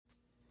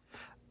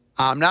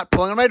I'm not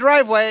pulling on my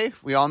driveway.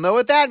 We all know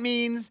what that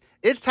means.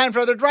 It's time for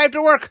another Drive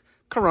to Work,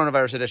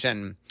 Coronavirus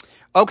Edition.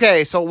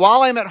 Okay, so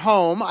while I'm at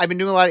home, I've been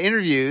doing a lot of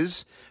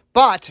interviews,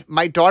 but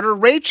my daughter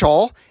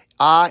Rachel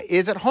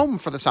is at home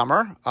for the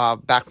summer,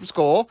 back from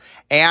school.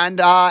 And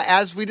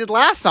as we did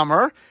last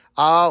summer,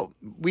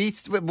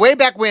 way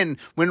back when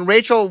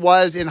Rachel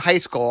was in high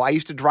school, I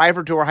used to drive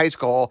her to her high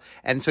school,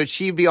 and so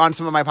she'd be on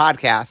some of my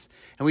podcasts.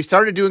 And we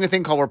started doing a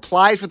thing called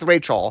Replies with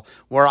Rachel,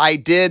 where I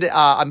did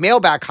a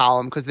mailbag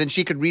column because then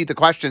she could read the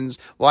questions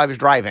while I was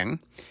driving.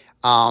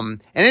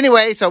 And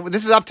anyway, so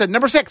this is up to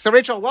number 6. So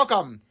Rachel,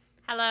 welcome.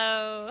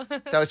 Hello.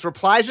 So it's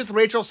Replies with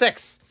Rachel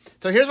 6.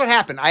 So here's what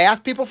happened. I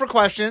asked people for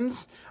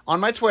questions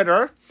on my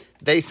Twitter.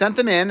 They sent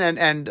them in,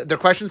 and they're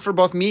questions for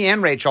both me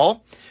and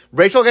Rachel.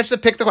 Rachel gets to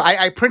pick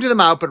I printed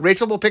them out, but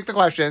Rachel will pick the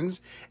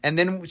questions, and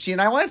then she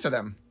and I will answer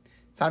them.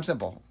 Sounds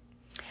simple.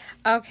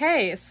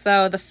 Okay,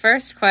 so the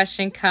first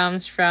question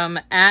comes from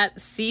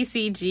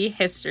 @CCG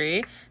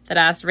History that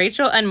asks,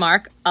 Rachel and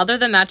Mark, other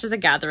than Magic the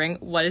Gathering,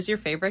 what is your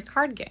favorite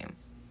card game?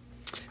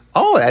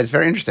 Oh, that's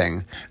very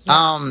interesting. Yeah,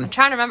 I'm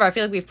trying to remember. I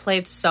feel like we've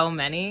played so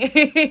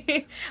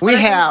many. We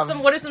have.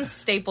 What are some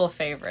staple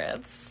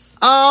favorites?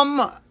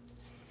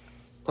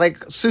 Like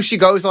Sushi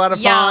Go is a lot of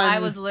fun. Yeah, I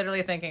was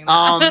literally thinking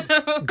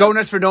that. Go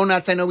Nuts for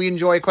Donuts, I know we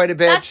enjoy quite a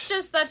bit.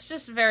 That's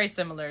just very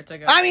similar to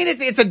Go. I mean,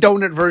 it's a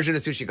donut version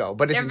of Sushi Go,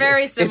 but they're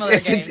very similar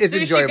games. It's Sushi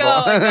enjoyable.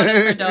 Go and Go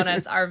Nuts for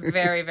Donuts are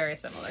very, very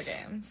similar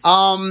games.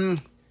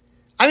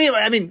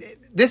 I mean,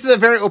 this is a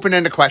very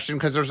open-ended question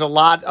because there's a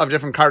lot of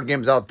different card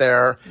games out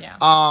there. Yeah.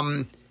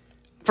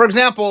 For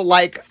example,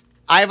 like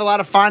I have a lot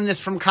of fondness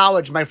from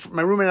college. My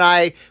roommate and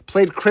I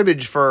played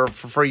cribbage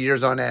for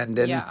years on end,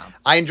 and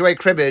I enjoy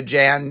cribbage.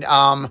 And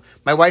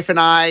my wife and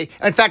I,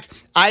 in fact,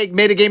 I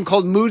made a game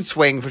called Mood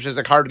Swings, which is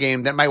a card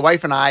game that my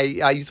wife and I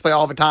used to play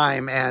all the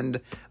time. And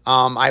there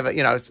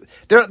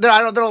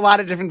are a lot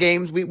of different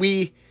games.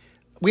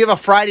 We have on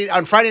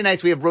Friday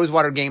nights, we have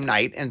Rosewater game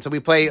night. And so we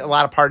play a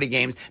lot of party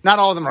games. Not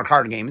all of them are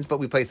card games, but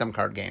we play some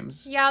card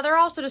games. Yeah, there are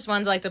also just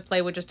ones I like to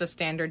play with just a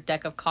standard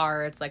deck of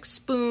cards, like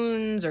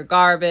Spoons or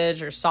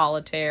Garbage or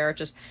Solitaire.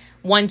 Just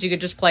ones you could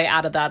just play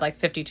out of that, like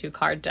 52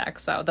 card deck.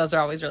 So those are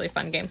always really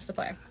fun games to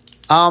play.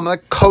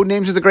 Like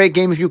Codenames is a great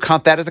game if you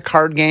count that as a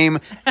card game.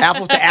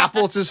 Apples to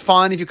Apples is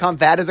fun if you count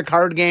that as a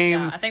card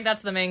game. Yeah, I think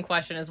that's the main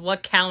question is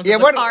what counts as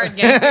a card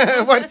game?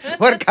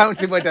 what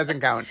counts and what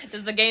doesn't count?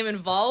 Does the game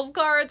involve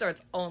cards or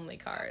it's only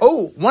cards?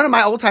 Oh, one of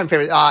my old-time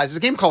favorites is a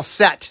game called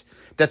Set.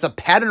 That's a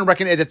pattern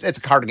recognition. It's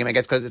a card game, I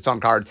guess, because it's on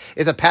cards.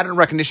 It's a pattern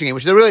recognition game,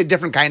 which is a really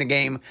different kind of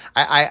game.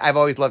 I've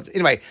always loved.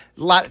 Anyway,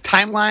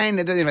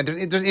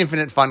 Timeline. There's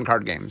infinite fun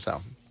card games.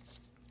 So.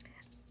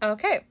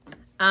 Okay.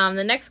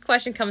 The next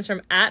question comes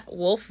from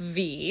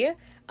 @WolfV.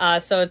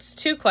 So it's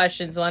 2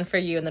 questions, one for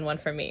you and then one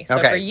for me. So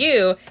for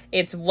you,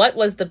 it's what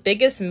was the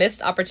biggest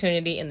missed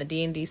opportunity in the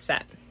D&D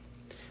set?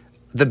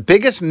 The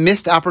biggest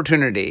missed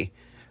opportunity?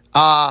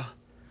 I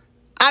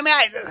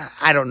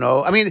don't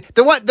know. I mean,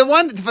 the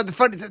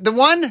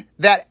one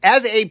that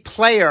as a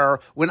player,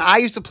 when I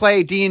used to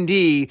play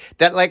D&D,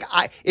 that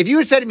if you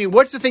had said to me,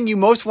 what's the thing you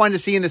most wanted to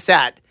see in the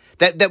set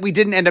that we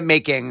didn't end up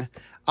making?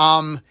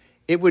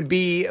 It would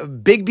be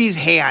Bigby's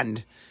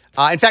hand.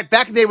 In fact,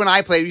 back in the day when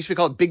I played, it used to be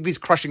called Bigby's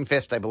Crushing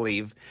Fist, I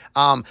believe.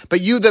 But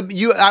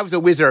I was a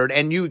wizard,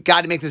 and you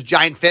got to make this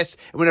giant fist.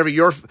 And whatever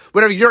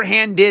your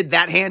hand did,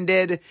 that hand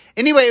did.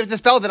 Anyway, it was a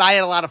spell that I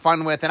had a lot of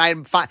fun with, and I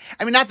mean,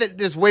 not that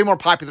there's way more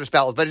popular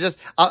spells, but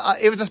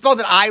it was a spell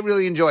that I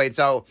really enjoyed.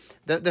 So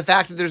the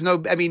fact that there's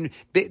no, I mean,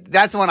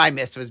 that's the one I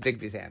missed was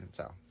Bigby's hand.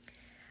 So.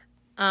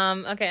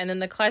 Okay, and then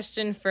the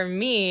question for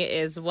me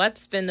is,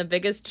 what's been the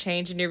biggest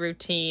change in your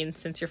routine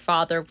since your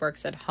father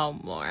works at home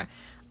more?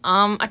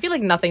 I feel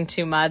like nothing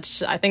too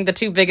much. I think the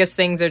 2 biggest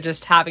things are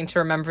just having to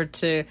remember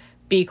to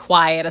be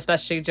quiet,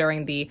 especially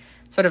during the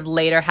sort of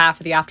later half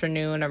of the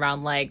afternoon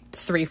around like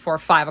 3, 4,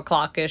 5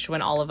 o'clock-ish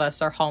when all of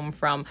us are home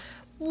from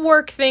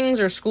work things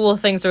or school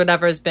things or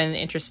whatever has been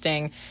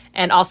interesting.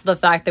 And also the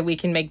fact that we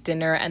can make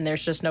dinner and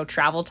there's just no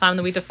travel time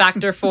that we have to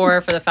factor for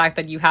the fact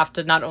that you have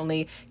to not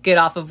only get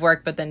off of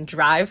work but then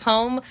drive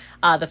home.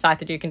 The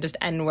fact that you can just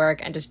end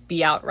work and just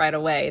be out right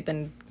away,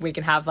 then we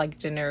can have like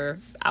dinner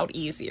out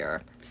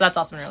easier. So that's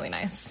also really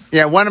nice.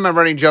 Yeah, one of my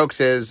running jokes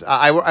is we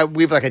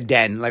have like a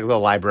den, like a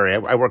little library.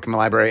 I work in the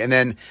library, and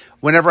then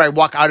whenever I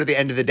walk out at the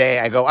end of the day,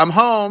 I go, I'm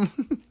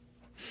home.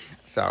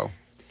 So...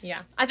 Yeah,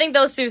 I think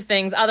those 2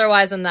 things.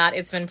 Otherwise than that,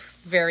 it's been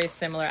very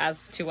similar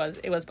as to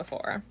it was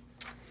before.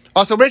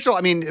 Also,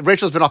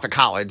 Rachel's been off at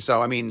college,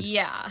 so, I mean...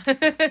 Yeah.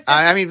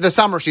 the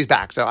summer she's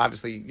back, so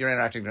obviously you're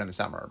interacting during the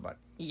summer, but...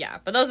 Yeah,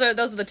 but those are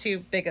the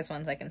 2 biggest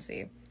ones I can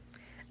see.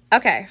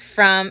 Okay,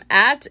 from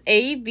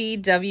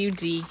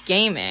 @ABWD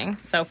Gaming.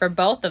 So for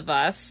both of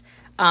us,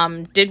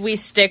 did we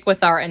stick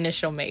with our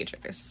initial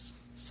majors?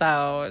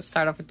 So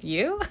start off with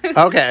you.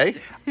 Okay.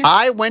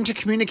 I went to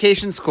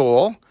communication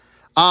school.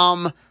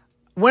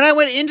 When I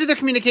went into the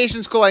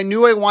communication school, I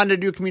knew I wanted to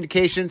do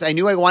communications. I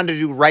knew I wanted to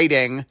do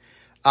writing.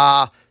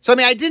 So,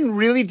 I didn't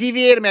really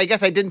deviate. I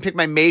guess I didn't pick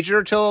my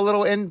major till a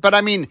little in. But,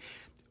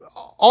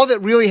 all that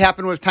really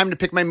happened was time to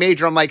pick my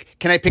major. I'm like,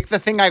 can I pick the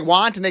thing I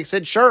want? And they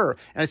said, sure.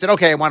 And I said,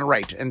 okay, I want to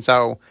write. And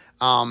so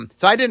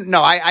I didn't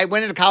know. I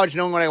went into college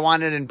knowing what I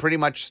wanted and pretty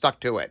much stuck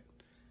to it.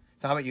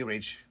 So how about you,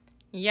 Rach?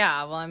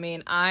 Yeah, well, I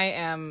mean, I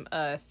am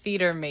a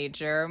theater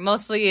major,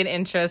 mostly an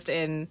interest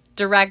in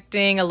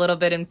directing, a little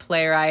bit in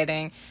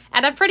playwriting,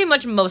 and I've pretty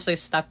much mostly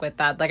stuck with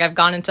that. Like, I've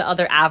gone into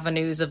other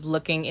avenues of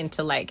looking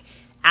into, like,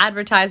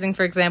 advertising,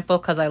 for example,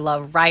 because I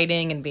love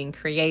writing and being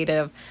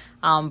creative,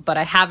 but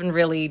I haven't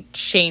really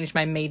changed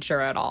my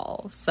major at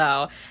all.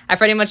 So I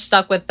pretty much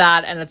stuck with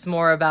that, and it's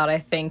more about, I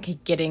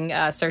think, getting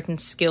certain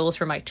skills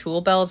for my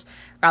tool belts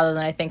rather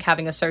than, I think,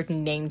 having a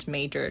certain named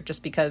major,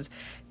 just because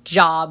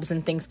jobs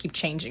and things keep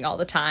changing all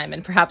the time,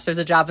 and perhaps there's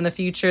a job in the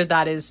future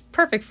that is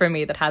perfect for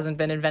me that hasn't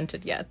been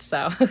invented yet.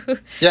 So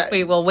yeah,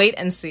 we will wait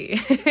and see.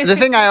 The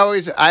thing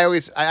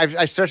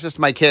I stress this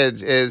to my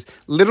kids is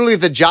literally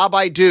the job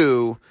I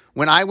do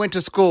when I went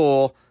to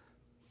school.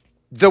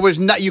 There was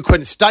not, you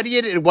couldn't study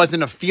it. It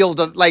wasn't a field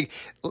of like,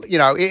 you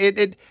know,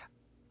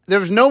 there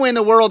was no way in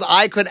the world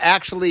I could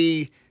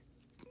actually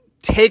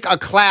take a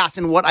class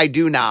in what I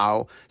do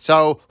now.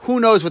 So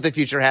who knows what the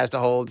future has to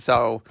hold.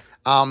 So,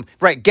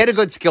 right. Get a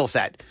good skill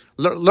set.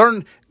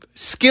 Learn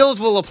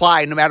skills will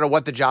apply no matter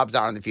what the jobs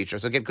are in the future.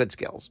 So get good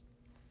skills.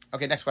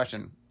 Okay. Next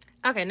question.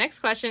 Okay. Next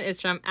question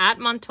is from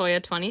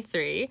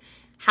 @Montoya23.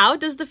 How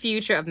does the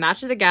future of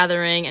Magic the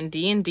Gathering and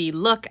D&D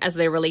look as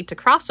they relate to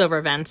crossover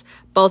events,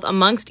 both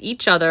amongst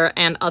each other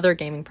and other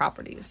gaming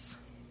properties?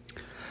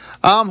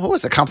 What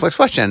was a complex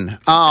question?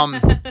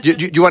 Do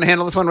you want to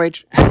handle this one,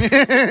 Rach?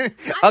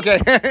 Okay.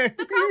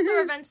 The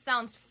crossover event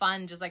sounds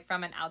fun, just like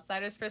from an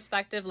outsider's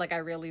perspective. Like, I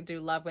really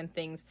do love when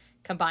things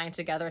combine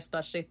together,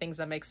 especially things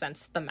that make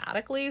sense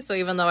thematically. So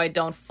even though I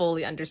don't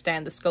fully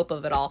understand the scope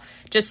of it all,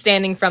 just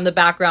standing from the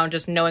background,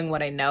 just knowing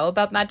what I know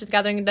about Magic the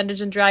Gathering and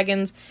Dungeons and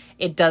Dragons,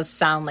 it does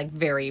sound like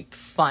very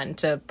fun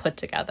to put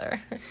together.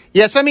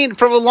 Yes, I mean,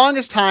 for the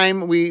longest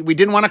time, we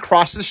didn't want to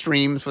cross the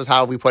streams, was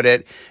how we put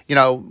it. You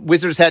know,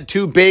 Wizards had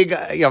two big,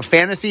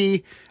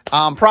 fantasy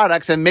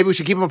products, and maybe we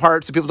should keep them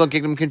apart so people don't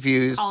get them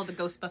confused. All the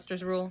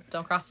Ghostbusters rule: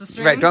 don't cross the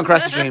streams. Right, don't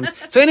cross the streams.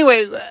 So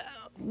anyway,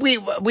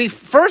 we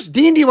first,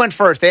 D&D went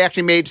first. They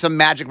actually made some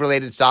Magic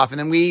related stuff, and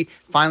then we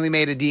finally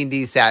made a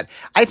D&D set.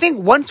 I think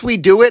once we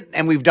do it,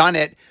 and we've done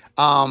it,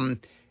 one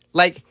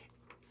of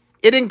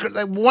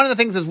the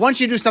things is once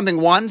you do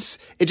something once,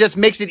 it just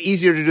makes it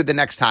easier to do the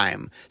next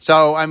time.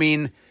 So, I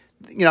mean,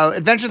 you know,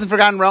 Adventures in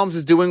Forgotten Realms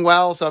is doing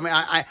well. So, I mean,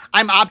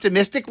 I'm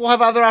optimistic we'll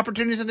have other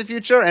opportunities in the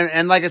future.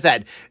 And like I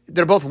said,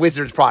 they're both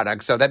Wizards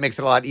products, so that makes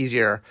it a lot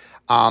easier.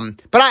 But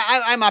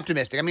I'm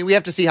optimistic. I mean, we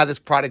have to see how this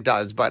product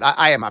does, but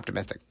I am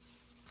optimistic.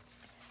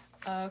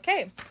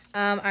 Okay.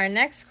 Our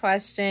next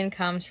question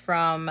comes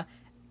from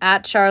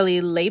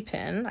 @Charlie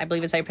Lapin. I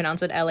believe is how you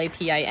pronounce it,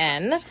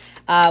 Lapin,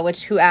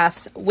 who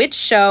asks, which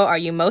show are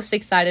you most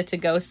excited to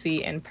go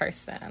see in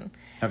person?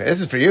 Okay,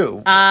 this is for you.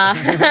 Which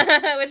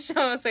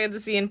show I'm excited to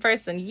see in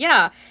person?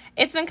 Yeah,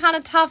 it's been kind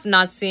of tough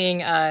not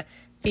seeing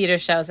theater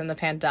shows in the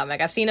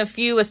pandemic. I've seen a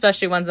few,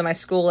 especially ones that my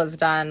school has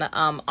done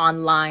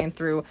online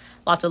through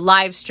lots of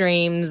live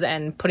streams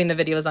and putting the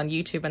videos on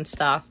YouTube and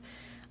stuff.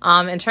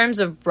 In terms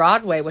of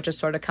Broadway, which is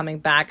sort of coming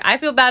back, I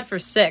feel bad for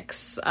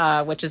Six,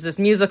 which is this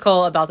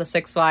musical about the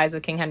Six Wives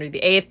of King Henry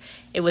VIII.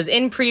 It was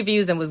in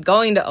previews and was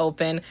going to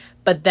open,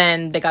 but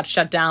then they got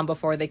shut down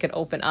before they could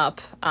open up.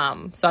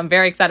 So I'm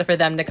very excited for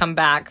them to come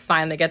back,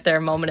 finally get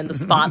their moment in the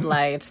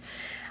spotlight.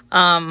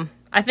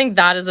 I think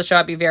that is a show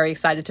I'd be very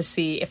excited to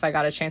see if I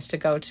got a chance to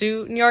go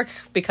to New York,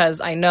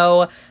 because I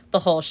know the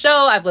whole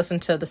show. I've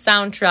listened to the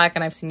soundtrack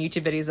and I've seen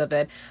YouTube videos of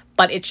it,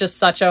 but it's just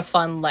such a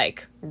fun,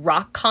 like,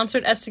 rock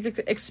concert-esque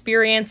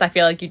experience. I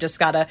feel like you just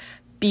gotta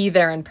be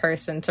there in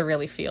person to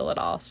really feel it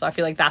all. So I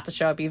feel like that's a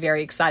show I'd be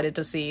very excited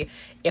to see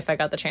if I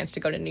got the chance to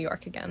go to New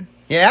York again.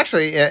 Yeah,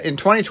 actually, in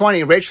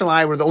 2020, Rachel and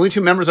I were the only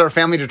two members of our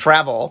family to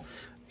travel.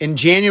 In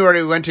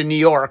January, we went to New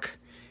York,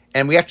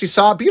 and we actually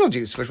saw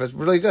Beetlejuice, which was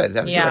really good.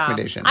 That was your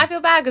recommendation. I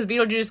feel bad because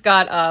Beetlejuice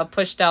got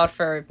pushed out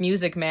for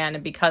Music Man,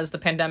 and because the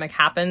pandemic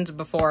happened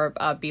before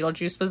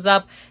Beetlejuice was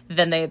up,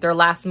 then their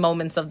last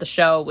moments of the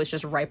show was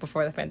just right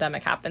before the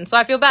pandemic happened. So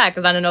I feel bad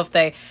because I don't know if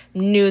they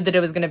knew that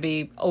it was going to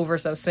be over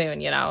so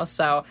soon, you know?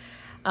 So,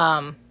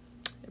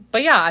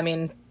 but yeah, I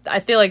mean, I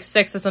feel like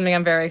Six is something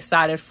I'm very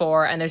excited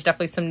for, and there's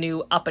definitely some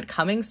new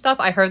up-and-coming stuff.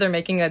 I heard they're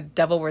making a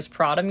Devil Wears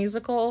Prada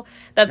musical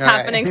that's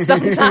happening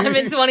sometime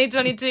in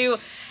 2022,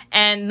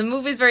 and the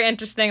movie's very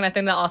interesting, and I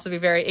think that'll also be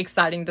very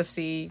exciting to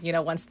see, you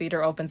know, once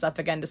theater opens up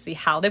again, to see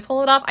how they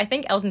pull it off. I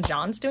think Elton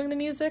John's doing the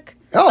music,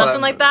 something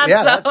like that.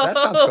 Yeah, so that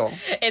sounds cool.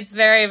 It's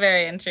very,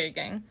 very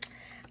intriguing.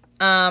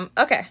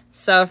 Okay,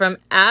 so from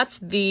at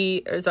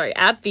the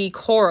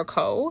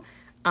Corico,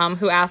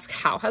 who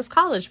asks, how has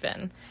college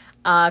been?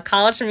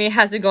 College for me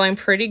has been going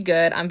pretty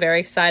good. I'm very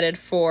excited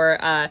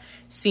for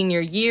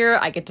senior year.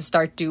 I get to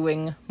start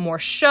doing more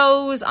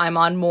shows. I'm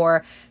on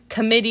more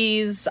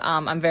committees.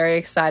 I'm very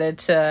excited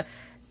to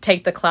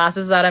take the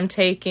classes that I'm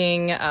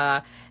taking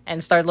and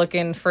and start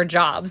looking for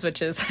jobs,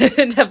 which is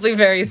definitely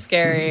very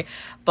scary,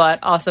 but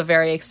also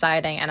very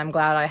exciting. And I'm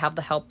glad I have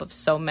the help of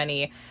so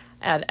many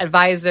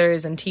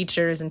advisors and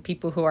teachers and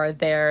people who are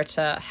there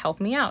to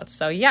help me out.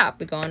 So yeah,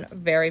 we're going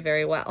very,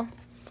 very well.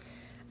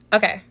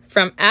 Okay,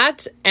 from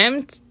at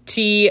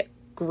MT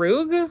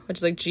Grug, which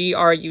is like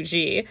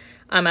GRUG,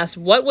 asked,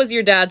 what was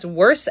your dad's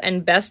worst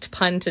and best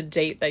pun to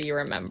date that you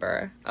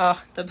remember?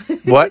 Oh,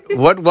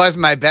 What was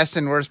my best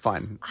and worst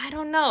pun? I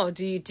don't know.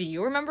 Do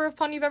you remember a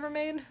pun you've ever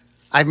made?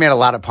 I've made a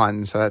lot of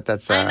puns, so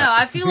that's. I know.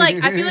 I feel like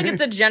it's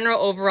a general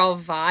overall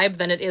vibe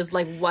than it is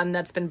like one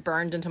that's been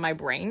burned into my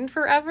brain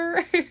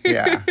forever.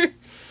 Yeah.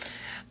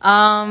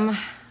 I'm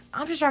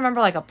just trying to remember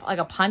like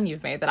a pun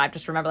you've made that I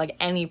just remember, like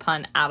any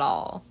pun at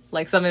all,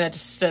 like something that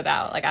just stood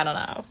out. Like I don't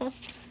know.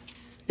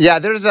 Yeah,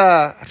 I'm trying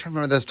to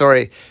remember the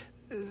story.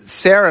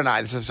 Sarah and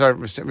I, this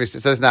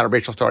is not a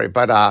Rachel story,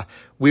 but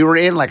we were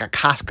in like a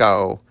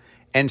Costco,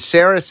 and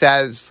Sarah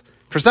says,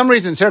 for some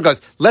reason, Sarah goes,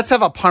 let's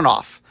have a pun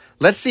off.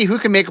 Let's see who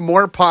can make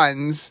more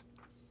puns.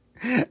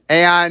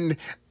 And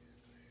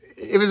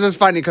it was just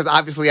funny because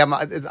obviously I'm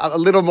a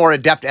little more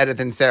adept at it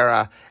than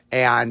Sarah.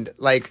 And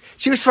like,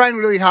 she was trying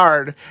really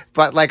hard,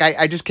 but like,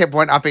 I just kept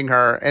one-upping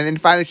her. And then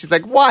finally she's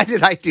like, why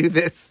did I do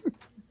this?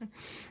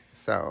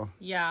 So.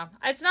 Yeah.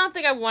 It's not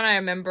like I want to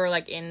remember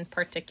like in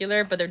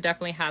particular, but there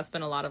definitely has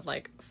been a lot of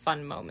like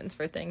fun moments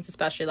for things,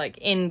 especially like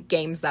in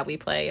games that we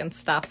play and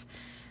stuff.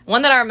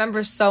 One that I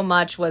remember so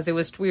much was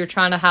we were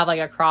trying to have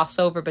like a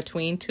crossover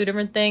between two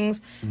different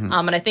things. Mm-hmm.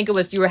 And I think it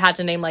was, you had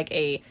to name like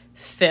a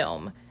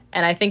film.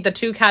 And I think the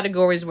two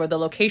categories were the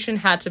location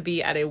had to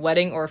be at a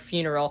wedding or a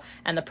funeral,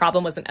 and the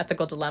problem was an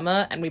ethical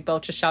dilemma, and we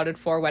both just shouted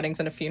 4 weddings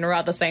and a funeral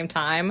at the same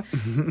time.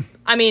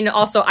 I mean,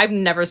 also, I've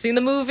never seen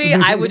the movie.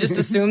 I would just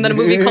assume that a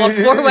movie called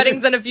 4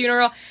 Weddings and a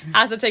Funeral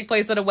has to take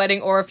place at a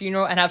wedding or a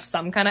funeral and have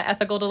some kind of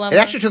ethical dilemma. It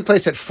actually took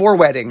place at 4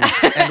 weddings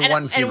and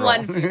one funeral.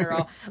 And one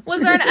funeral.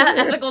 Was there an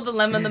ethical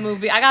dilemma in the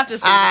movie? I have to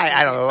say.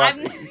 I don't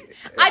know.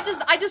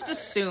 I just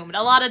assumed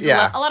a lot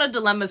of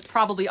dilemmas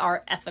probably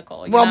are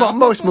ethical.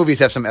 Most movies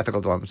have some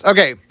ethical dilemmas.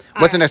 Okay,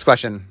 what's the next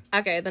question?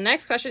 Okay, the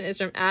next question is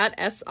from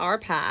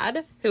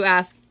 @SRPad, who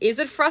asks, is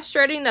it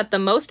frustrating that the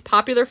most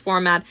popular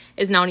format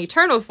is now an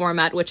eternal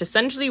format, which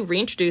essentially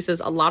reintroduces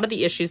a lot of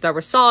the issues that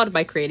were solved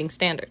by creating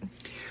standard?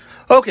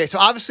 Okay, so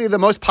obviously the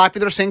most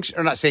popular but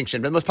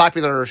the most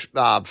popular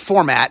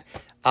format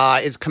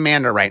is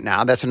Commander right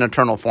now. That's an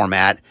eternal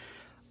format.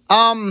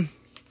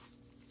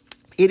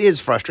 It is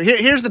frustrating.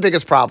 Here's the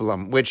biggest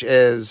problem, which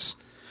is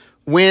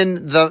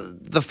when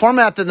the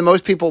format that the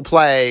most people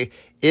play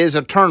is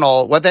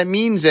eternal, what that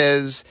means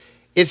is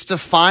it's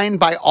defined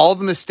by all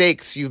the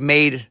mistakes you've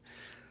made.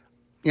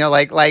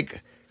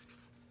 Like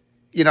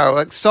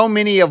so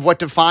many of what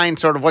defines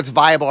sort of what's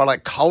viable are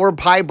like color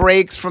pie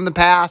breaks from the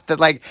past that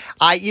like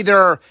I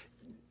either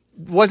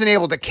wasn't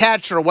able to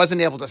catch or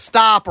wasn't able to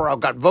stop or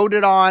got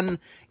voted on,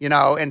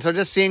 and so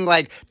just seeing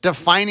like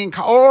defining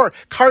or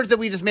cards that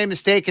we just made a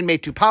mistake and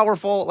made too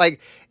powerful, like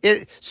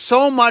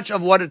so much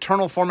of what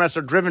eternal formats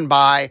are driven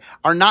by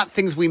are not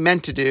things we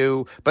meant to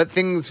do, but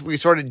things we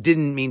sort of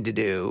didn't mean to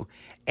do.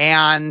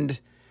 And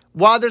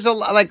while there's a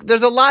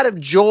lot of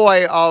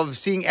joy of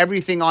seeing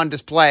everything on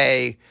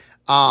display,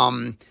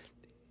 like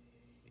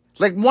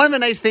one of the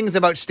nice things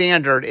about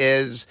Standard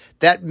is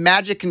that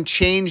Magic can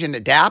change and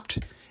adapt.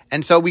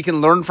 And so we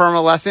can learn from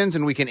our lessons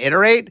and we can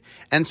iterate.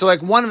 And so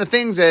like one of the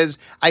things is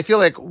I feel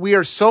like we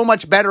are so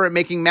much better at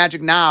making Magic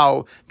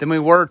now than we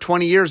were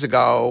 20 years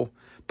ago.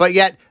 But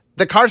yet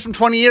the cards from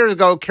 20 years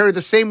ago carry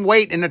the same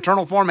weight in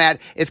eternal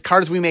format as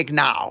cards we make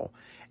now.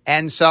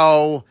 And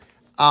so,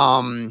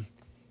 and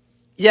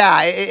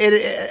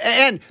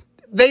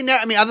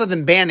other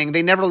than banning,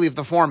 they never leave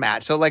the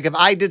format. So like if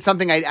I did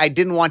something I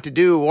didn't want to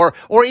do, or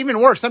even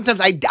worse,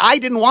 sometimes I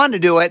didn't want to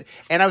do it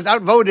and I was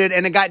outvoted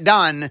and it got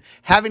done,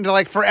 having to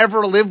like forever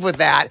live with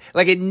that,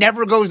 like it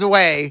never goes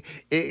away.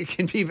 It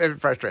can be very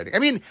frustrating. I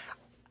mean,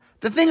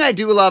 the thing I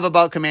do love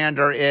about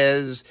Commander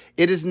is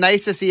it is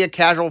nice to see a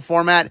casual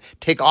format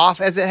take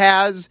off as it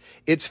has.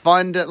 It's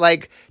fun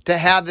to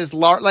have this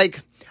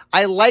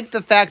I like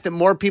the fact that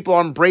more people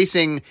are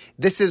embracing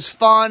this is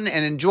fun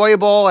and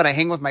enjoyable and I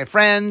hang with my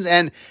friends,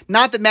 and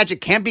not that Magic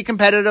can't be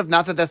competitive,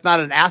 not that that's not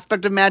an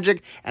aspect of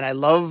Magic, and I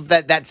love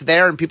that that's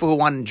there and people who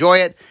want to enjoy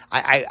it.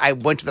 I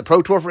went to the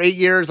Pro Tour for 8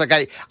 years.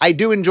 Like I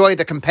do enjoy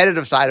the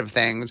competitive side of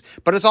things,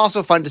 but it's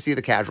also fun to see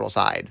the casual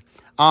side.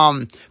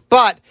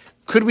 But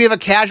could we have a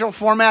casual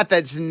format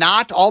that's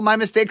not all my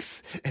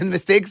mistakes and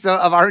mistakes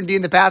of R&D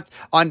in the past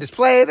on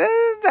display?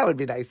 That would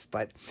be nice,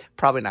 but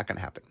probably not going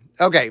to happen.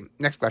 Okay,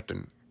 next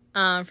question.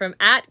 From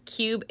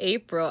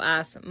 @CubeApril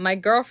asks, my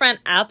girlfriend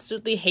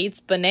absolutely hates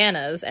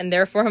bananas, and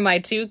therefore my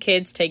 2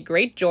 kids take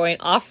great joy in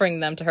offering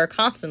them to her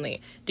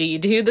constantly. Do you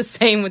do the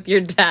same with your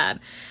dad?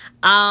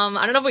 I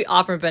don't know if we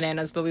offer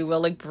bananas, but we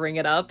will bring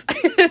it up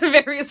at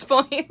various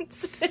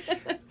points.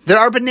 There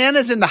are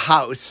bananas in the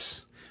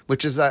house,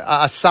 which is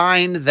a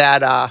sign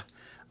that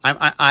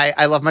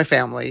I love my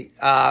family.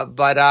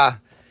 But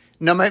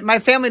no, my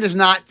family does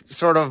not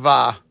sort of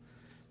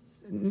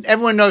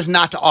everyone knows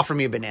not to offer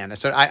me a banana,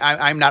 so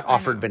I'm not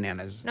offered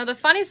bananas. No, the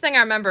funniest thing I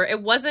remember,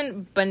 it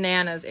wasn't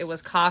bananas, it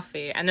was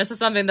coffee. And this is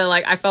something that,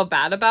 like, I felt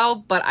bad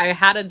about, but I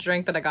had a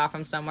drink that I got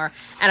from somewhere,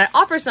 and I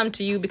offered some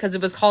to you because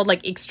it was called,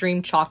 like,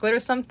 extreme chocolate or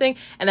something,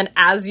 and then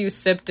as you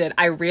sipped it,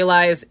 I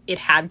realized it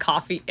had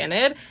coffee in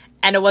it.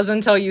 And it wasn't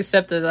until you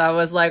sipped it that I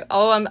was like,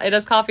 oh, it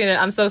has coffee in it.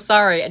 I'm so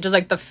sorry. And just,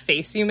 like, the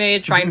face you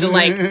made trying to,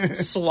 like,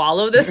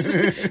 swallow this.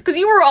 Because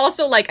you were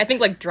also, like, I think,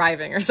 like,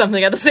 driving or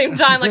something at the same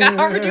time. Like, I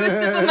offered you a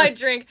sip of my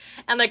drink.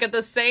 And, like, at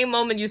the same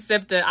moment you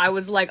sipped it, I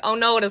was like, oh,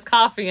 no, it has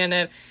coffee in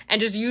it.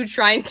 And just you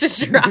trying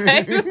to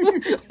drive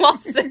while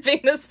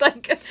sipping this,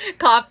 like,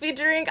 coffee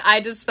drink, I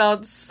just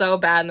felt so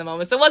bad in the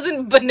moment. So it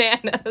wasn't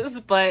bananas,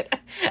 but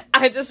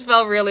I just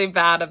felt really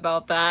bad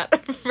about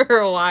that for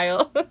a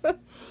while.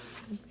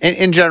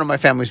 In general, my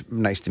family's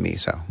nice to me,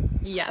 so.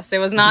 Yes, it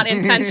was not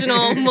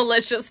intentional,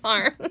 malicious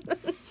harm.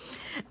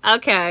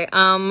 Okay,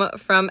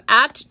 from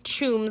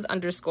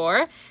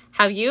 @chooms_.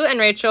 Have you and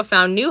Rachel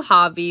found new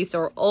hobbies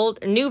or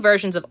new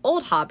versions of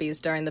old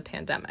hobbies during the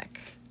pandemic?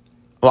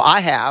 Well,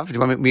 I have. Do you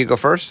want me to go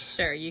first?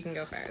 Sure, you can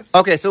go first.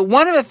 Okay, so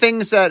one of the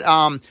things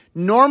that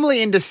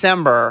normally in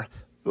December,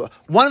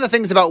 one of the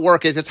things about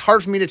work is it's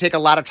hard for me to take a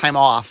lot of time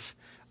off.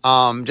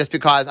 Just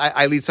because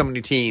I lead so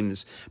many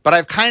teams. But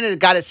I've kind of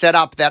got it set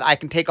up that I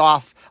can take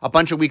off a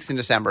bunch of weeks in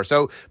December.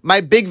 So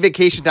my big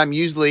vacation time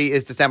usually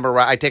is December,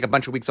 where I take a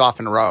bunch of weeks off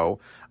in a row.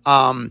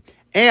 And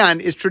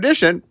it's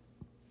tradition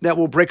that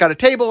we'll break out a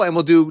table and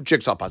we'll do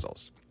jigsaw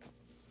puzzles.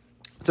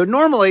 So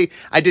normally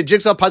I did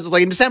jigsaw puzzles,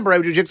 like in December I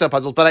would do jigsaw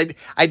puzzles, but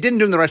I didn't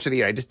do them the rest of the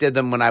year. I just did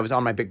them when I was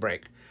on my big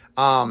break.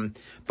 But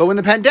when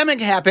the pandemic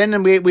happened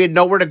and we had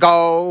nowhere to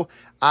go,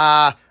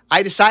 I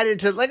decided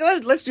to, like,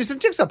 let's do some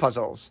jigsaw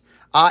puzzles.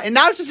 And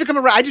now it's just become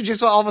I do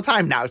jigsaw all the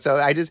time now. So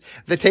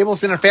the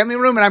table's in a family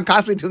room and I'm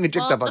constantly doing a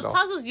jigsaw puzzle. The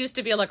puzzles used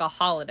to be like a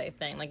holiday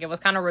thing. Like, it was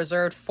kind of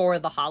reserved for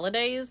the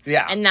holidays.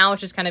 Yeah. And now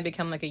it's just kind of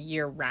become like a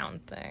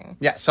year-round thing.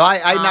 Yeah, so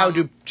I now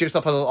do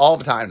jigsaw puzzles all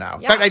the time now.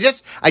 Yeah. In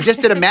fact, I just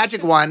did a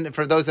magic one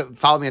for those that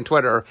follow me on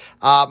Twitter.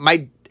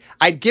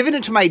 I'd given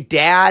it to my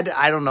dad,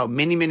 I don't know,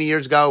 many, many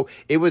years ago.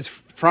 It was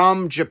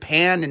from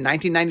Japan in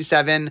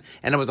 1997,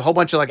 and it was a whole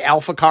bunch of, like,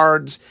 alpha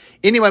cards.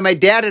 Anyway, my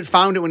dad had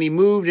found it when he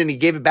moved, and he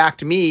gave it back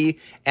to me,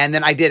 and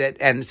then I did it,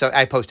 and so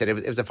I posted it.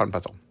 It was a fun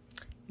puzzle.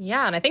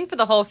 Yeah, and I think for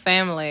the whole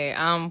family,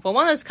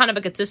 one that's kind of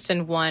a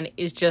consistent one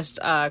is just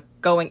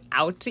going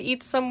out to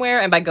eat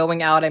somewhere. And by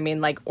going out, I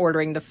mean, like,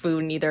 ordering the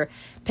food and either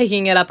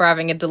picking it up or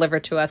having it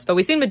delivered to us. But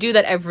we seem to do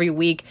that every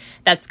week.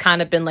 That's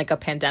kind of been like a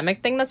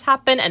pandemic thing that's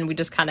happened, and we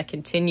just kind of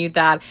continued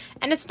that.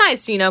 And it's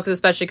nice,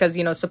 especially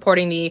because,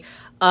 supporting the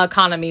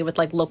economy with,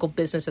 like, local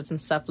businesses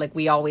and stuff. Like,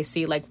 we always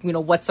see, like,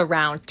 what's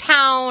around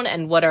town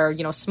and what are,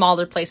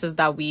 smaller places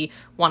that we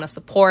want to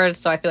support.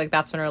 So I feel like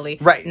that's been a really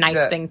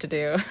nice thing to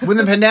do. When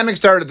the pandemic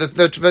started,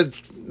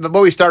 the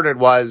what we started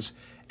was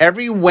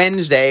every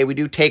Wednesday we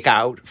do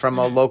takeout from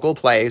a local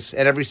place,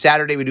 and every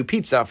Saturday we do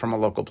pizza from a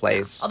local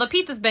place. Oh, the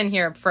pizza's been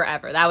here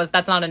forever.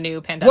 That's not a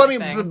new pandemic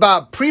thing.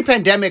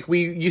 Pre-pandemic,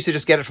 we used to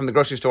just get it from the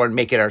grocery store and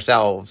make it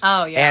ourselves.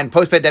 Oh, yeah. And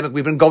post-pandemic,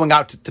 we've been going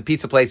out to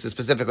pizza places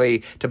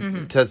specifically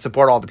to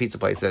support all the pizza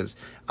places.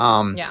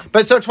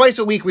 But so twice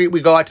a week we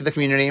go out to the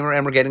community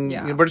and we're getting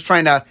we're just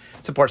trying to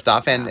support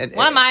stuff. And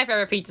one of my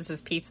favorite pizzas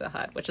is Pizza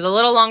Hut, which is a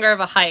little longer of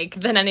a hike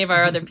than any of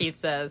our other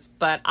pizzas.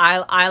 But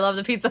I love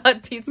the Pizza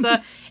Hut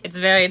pizza. It's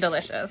very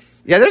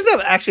delicious. Yeah, there's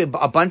actually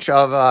a bunch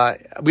of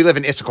we live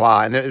in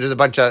Issaquah, and there's a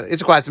bunch of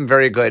Issaquah has some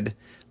very good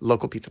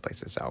local pizza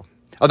places. So,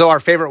 although our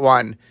favorite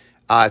one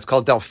is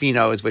called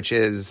Delfino's, which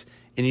is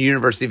in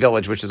University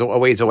Village, which is a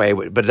ways away,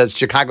 but it does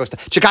Chicago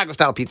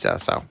style pizza.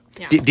 So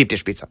deep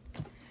dish pizza.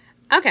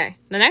 Okay,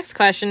 the next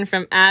question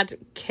from @KUHK.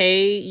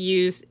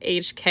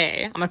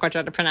 I'm not quite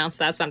sure how to pronounce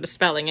that, so I'm just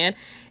spelling it.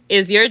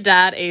 Is your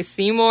dad a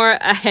Seymour,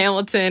 a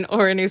Hamilton,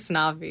 or an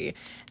Usnavi?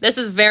 This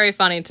is very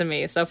funny to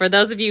me. So for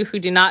those of you who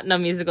do not know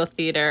musical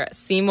theater,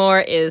 Seymour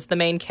is the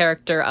main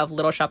character of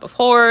Little Shop of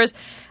Horrors.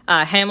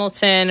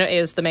 Hamilton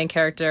is the main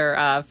character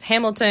of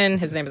Hamilton.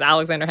 His name is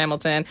Alexander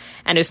Hamilton.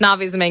 And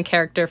Usnavi is the main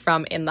character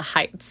from In the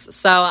Heights.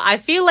 So I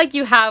feel like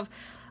you have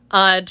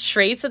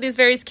traits of these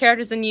various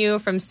characters in you.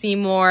 From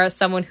Seymour,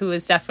 someone who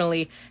is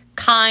definitely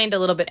kind, a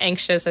little bit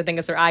anxious. I think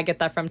is where I get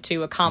that from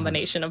too, a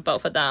combination of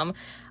both of them.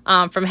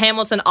 From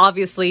Hamilton,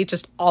 obviously,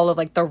 just all of,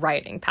 like, the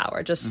writing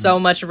power, just so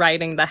much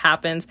writing that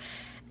happens.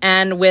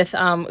 And with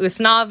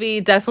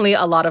Usnavi, definitely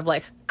a lot of,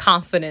 like,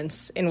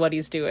 confidence in what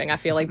he's doing. I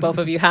feel like both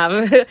of you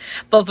have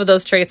both of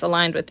those traits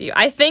aligned with you.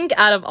 I think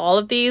out of all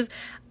of these,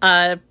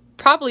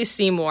 probably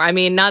Seymour. I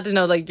mean, not to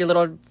know, like, your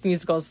little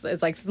musicals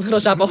is like Little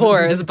Shop of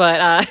Horrors, but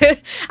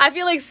I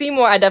feel like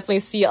Seymour, I definitely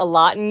see a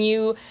lot in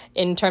you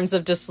in terms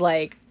of just,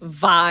 like,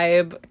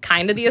 vibe,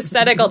 kind of the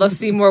aesthetic, although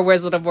Seymour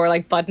wears a little more,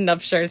 like,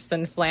 button-up shirts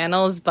than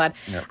flannels. But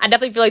I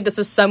definitely feel like this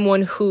is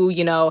someone who,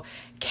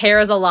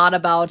 cares a lot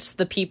about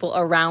the people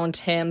around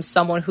him,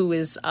 someone who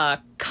is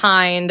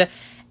kind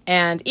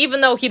And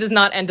even though he does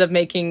not end up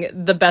making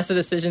the best of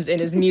decisions in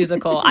his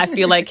musical, I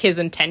feel like his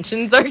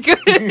intentions are good.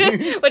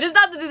 Which is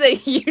not to say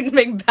that you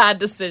make bad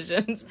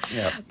decisions.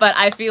 Yep. But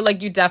I feel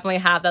like you definitely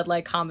have that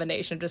like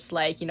combination of just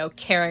like,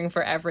 caring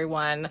for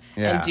everyone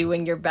and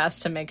doing your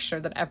best to make sure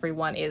that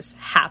everyone is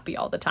happy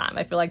all the time.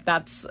 I feel like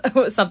that's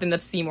something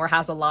that Seymour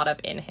has a lot of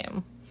in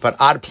him. But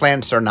odd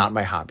plants are not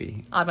my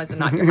hobby. Odd plants are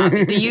not your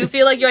hobby. Do you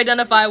feel like you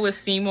identify with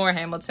Seymour,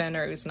 Hamilton,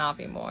 or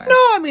Usnavi more? No,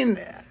 I mean,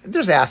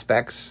 there's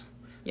aspects.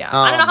 Yeah,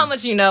 I don't know how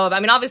much you know about. I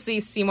mean, obviously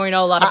Seymour, you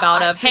know a lot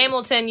about.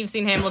 Hamilton, you've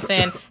seen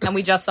Hamilton, and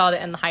we just saw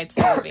the In the Heights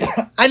movie.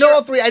 I know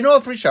all three. I know all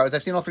three shows.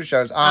 I've seen all three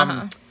shows.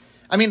 I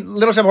mean,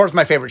 Little Shop of Horrors is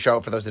my favorite show.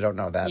 For those who don't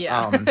know that.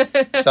 Yeah.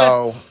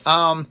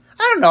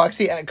 I don't know. I can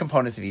see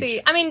components of each.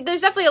 See, I mean,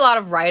 there's definitely a lot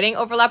of writing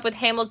overlap with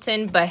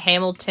Hamilton, but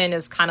Hamilton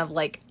is kind of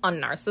like a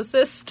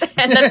narcissist,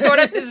 and that's sort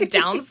of his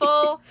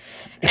downfall.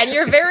 And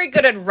you're very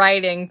good at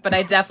writing, but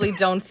I definitely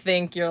don't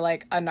think you're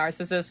like a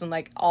narcissist and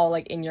like all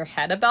like in your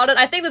head about it.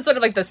 I think that's sort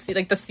of like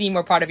the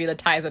Seymour part of you that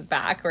ties it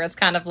back, where it's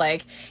kind of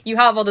like you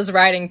have all this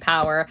writing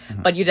power,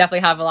 but you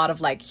definitely have a lot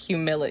of like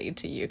humility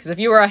to you. Because if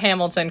you were a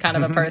Hamilton kind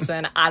of a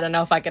person, I don't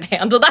know if I could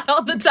handle that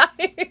all the time.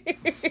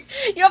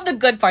 You have the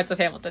good parts of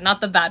Hamilton,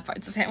 not the bad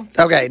parts of Hamilton.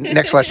 Okay,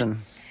 next question.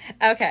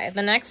 Okay,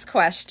 the next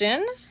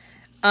question.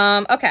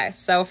 Okay,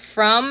 so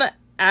from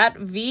at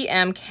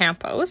VM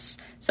Campos.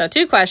 So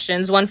 2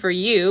 questions, one for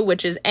you,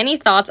 which is any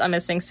thoughts on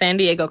missing San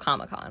Diego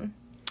Comic-Con?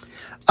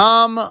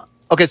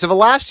 Okay, so the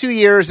last 2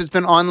 years it's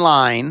been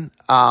online.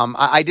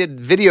 I did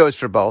videos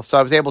for both, so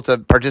I was able to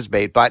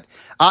participate. But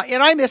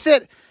and I miss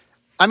it.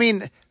 I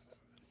mean,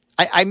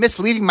 I miss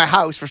leaving my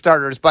house for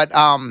starters, but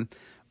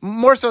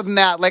more so than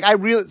that, like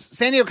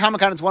San Diego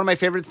Comic-Con is one of my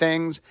favorite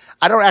things.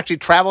 I don't actually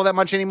travel that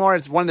much anymore.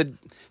 It's one of the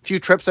few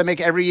trips I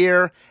make every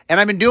year, and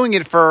I've been doing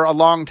it for a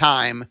long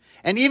time.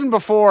 And even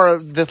before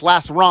this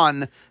last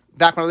run,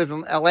 back when I lived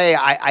in LA,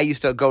 I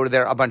used to go to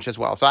there a bunch as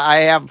well. So I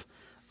have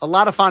a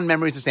lot of fond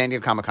memories of San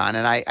Diego Comic-Con,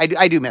 and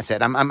I do miss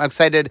it. I'm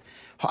excited.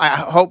 I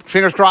hope,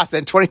 fingers crossed, that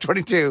in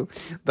 2022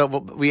 that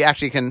we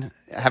actually can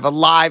have a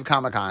live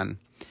Comic-Con.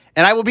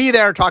 And I will be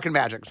there talking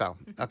magic, so,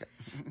 okay.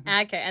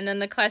 Okay, and then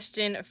the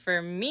question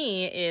for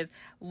me is,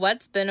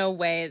 what's been a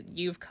way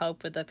you've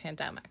coped with the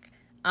pandemic?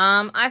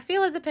 I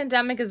feel like the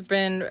pandemic has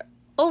been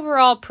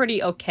overall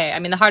pretty okay. I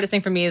mean, the hardest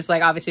thing for me is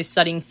like obviously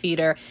studying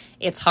theater.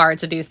 It's hard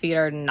to do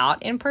theater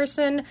not in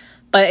person,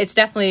 but it's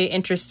definitely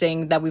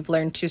interesting that we've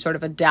learned to sort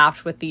of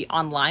adapt with the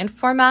online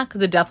format,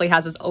 because it definitely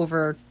has this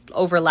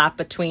overlap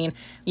between,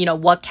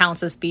 what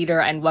counts as theater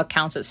and what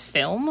counts as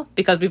film,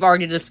 because we've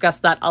already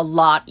discussed that a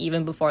lot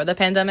even before the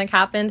pandemic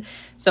happened.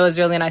 So it was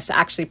really nice to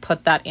actually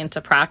put that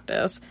into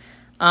practice.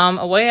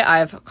 A way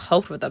I've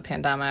coped with the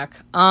pandemic.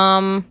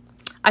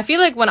 I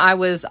feel like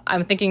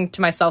I'm thinking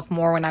to myself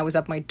more when I was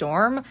at my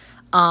dorm,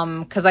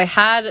 because I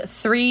had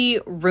 3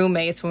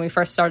 roommates when we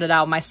first started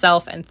out,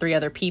 myself and 3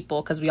 other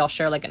people, because we all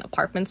share like an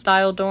apartment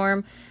style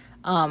dorm.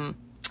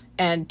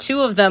 And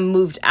 2 of them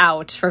moved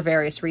out for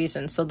various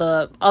reasons. So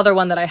the other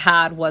one that I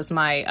had was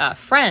my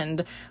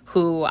friend,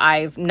 who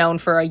I've known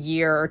for a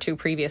year or 2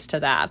 previous to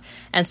that.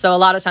 And so a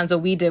lot of times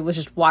what we did was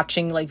just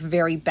watching like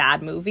very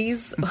bad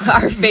movies.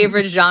 Our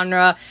favorite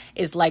genre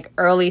is like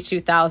early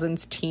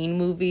 2000s teen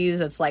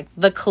movies. It's like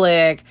The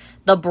Click,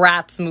 the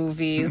Bratz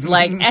movies,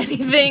 like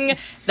anything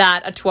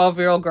that a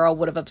 12-year-old girl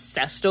would have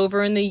obsessed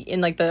over in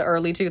like the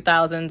early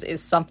 2000s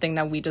is something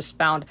that we just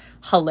found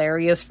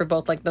hilarious for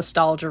both like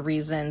nostalgia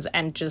reasons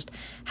and just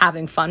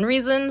having fun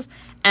reasons.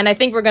 And I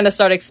think we're going to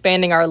start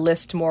expanding our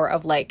list more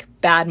of like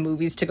bad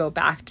movies to go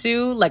back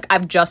to. Like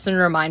I've just been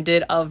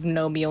reminded of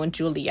Romeo and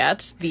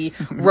Juliet, the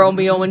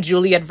Romeo and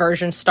Juliet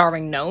version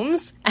starring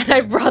gnomes. And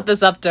I brought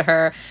this up to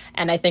her,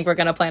 and I think we're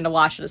going to plan to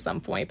watch it at some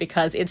point,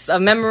 because it's a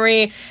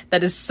memory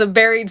that is so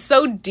buried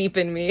so deep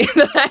in me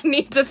that I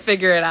need to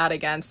figure it out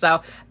again.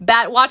 So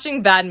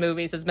watching bad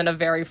movies has been a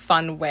very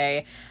fun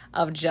way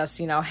of just,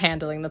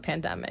 handling the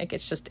pandemic.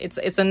 It's just,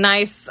 it's a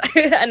nice,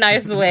 a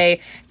nice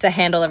way to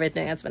handle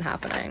everything that's been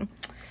happening.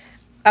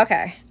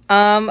 Okay.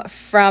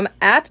 From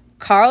at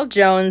Carl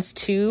Jones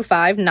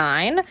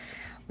 259,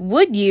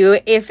 would you,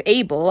 if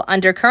able,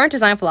 under current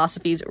design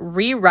philosophies,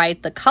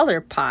 rewrite the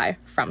color pie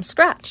from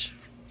scratch?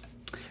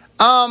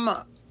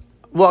 Well,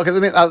 okay,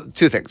 let me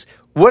 2 things.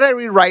 Would I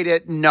rewrite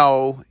it?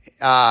 No,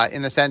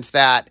 in the sense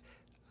that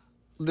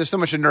there's so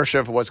much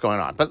inertia for what's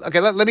going on. But okay,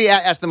 let me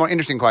ask the more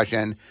interesting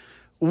question.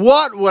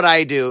 What would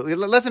I do?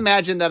 Let's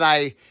imagine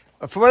that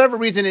for whatever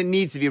reason, it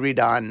needs to be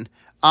redone.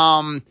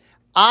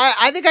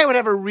 I think I would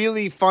have a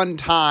really fun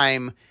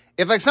time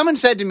if like someone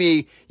said to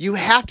me, you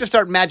have to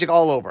start magic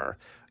all over.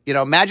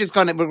 Magic's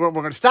we're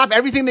going to stop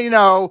everything that you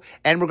know,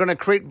 and we're going to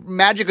create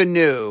magic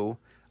anew.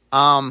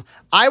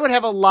 I would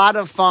have a lot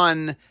of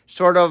fun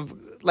sort of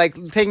like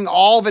taking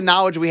all the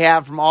knowledge we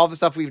have from all the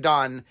stuff we've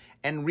done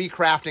and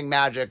recrafting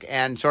magic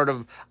and sort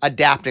of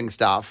adapting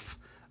stuff.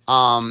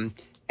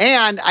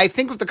 And I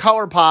think with the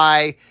color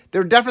pie,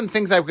 there are definitely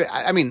things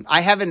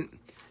I haven't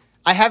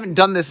I haven't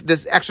done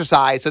this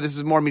exercise, so this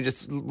is more me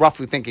just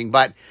roughly thinking.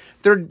 But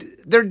there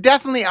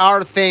definitely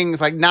are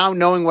things like now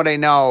knowing what I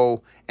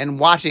know and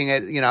watching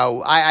it.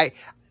 I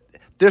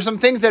there's some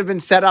things that have been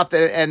set up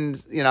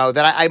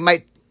that I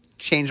might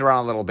change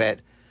around a little bit.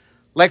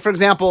 Like for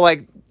example,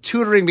 like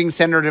tutoring being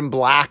centered in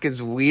black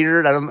is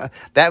weird.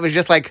 That was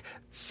just like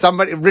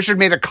Richard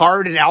made a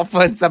card in Alpha,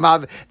 and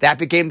somehow that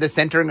became the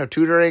centering of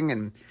tutoring.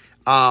 And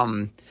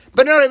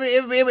but no,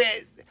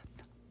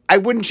 I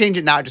wouldn't change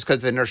it now just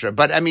because of inertia.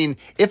 But I mean,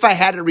 if I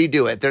had to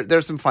redo it,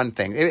 there's some fun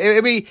things. It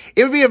would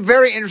be a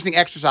very interesting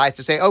exercise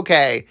to say,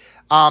 okay,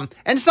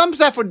 and some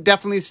stuff would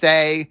definitely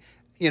stay.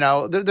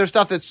 There's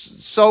stuff that's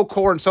so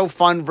core and so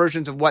fun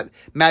versions of what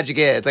Magic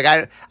is. Like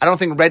I don't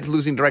think Red's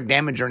losing direct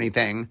damage or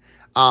anything.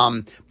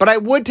 But I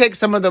would take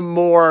some of the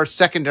more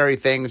secondary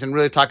things and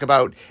really talk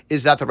about,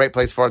 is that the right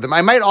place for them?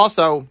 I might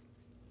also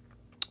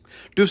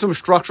do some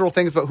structural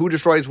things about who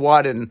destroys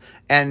what and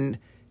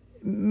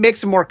make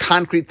some more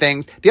concrete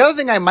things. The other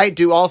thing I might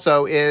do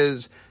also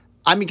is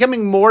I'm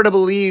becoming more to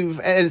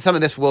believe, and some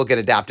of this will get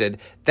adapted,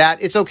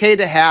 that it's okay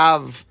to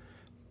have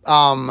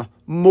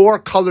more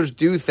colors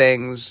do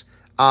things.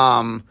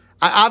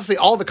 Obviously,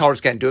 all the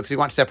colors can't do it because you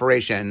want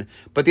separation.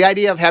 But the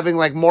idea of having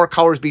like more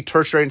colors be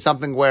tertiary in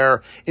something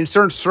where in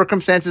certain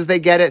circumstances they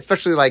get it,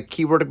 especially like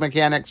keyword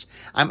mechanics,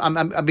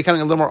 I'm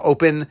becoming a little more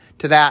open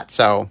to that.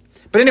 So,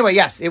 but anyway,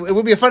 yes, it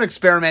would be a fun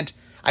experiment.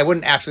 I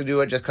wouldn't actually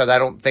do it just because I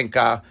don't think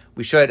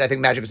we should. I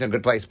think Magic is in a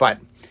good place, but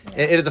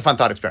it is a fun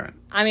thought experiment.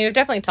 I mean, we've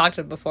definitely talked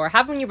about it before.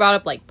 Haven't you brought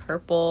up like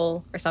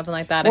purple or something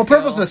like that? Well,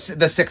 purple's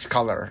the sixth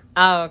color.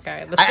 Oh,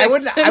 okay. I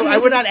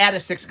would not add a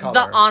sixth color.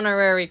 The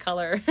honorary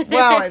color.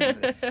 Well,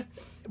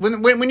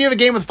 when you have a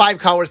game with 5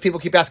 colors, people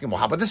keep asking, well,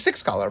 how about the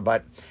sixth color?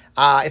 But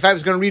if I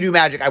was going to redo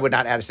Magic, I would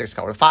not add a sixth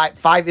color.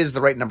 Five is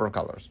the right number of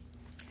colors.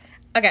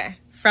 Okay.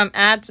 From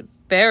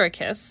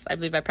 @Baracus, I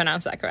believe I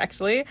pronounced that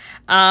correctly.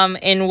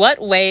 In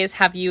what ways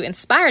have you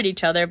inspired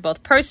each other,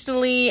 both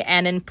personally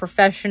and in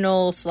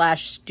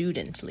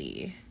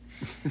professional/studently?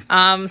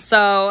 For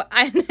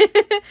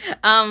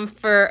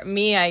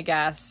me, I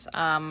guess,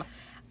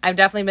 I've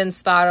definitely been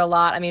inspired a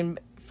lot. I mean,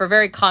 for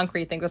very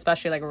concrete things,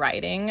 especially like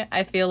writing,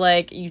 I feel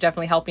like you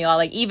definitely helped me a lot.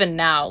 Like even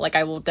now, like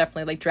I will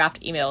definitely like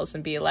draft emails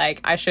and be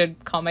like, I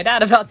should call my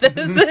dad about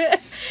this.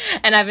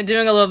 And I've been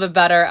doing a little bit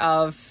better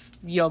of,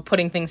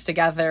 putting things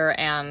together,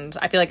 and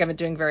I feel like I've been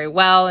doing very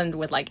well and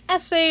with like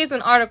essays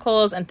and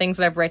articles and things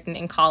that I've written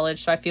in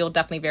college. So I feel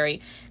definitely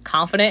very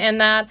confident in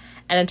that.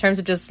 And in terms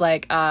of just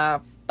like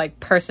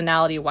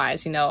personality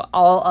wise,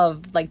 all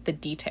of like the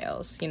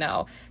details,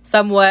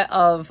 somewhat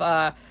of,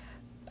 I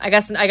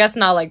guess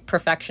not like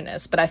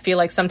perfectionist, but I feel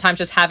like sometimes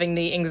just having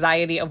the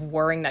anxiety of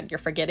worrying that you're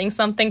forgetting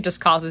something just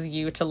causes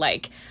you to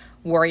like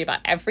worry about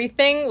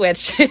everything,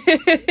 which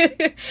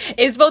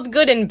is both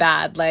good and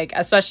bad, like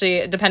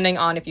especially depending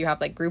on if you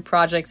have like group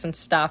projects and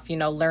stuff,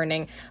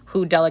 learning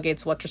who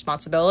delegates what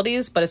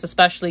responsibilities. But it's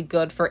especially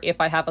good for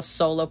if I have a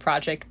solo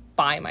project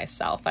by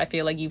myself. I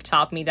feel like you've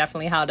taught me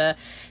definitely how to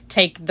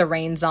take the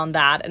reins on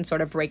that and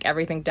sort of break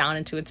everything down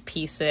into its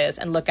pieces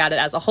and look at it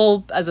as a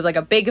whole, as like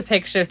a big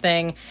picture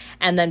thing,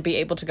 and then be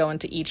able to go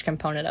into each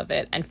component of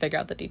it and figure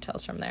out the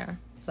details from there.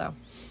 So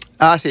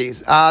see,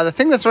 the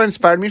thing that sort of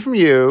inspired me from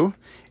you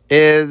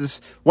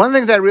is, one of the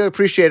things that I really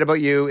appreciate about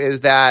you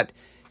is that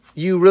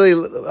you really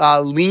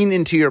lean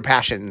into your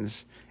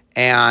passions,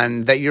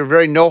 and that you're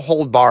very no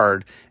hold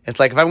barred.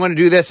 It's like, if I want to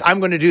do this, I'm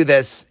going to do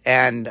this.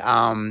 And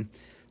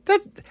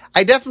that's,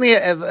 I definitely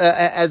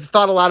have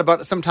thought a lot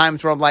about it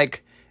sometimes where I'm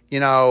like,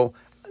 I'll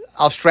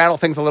straddle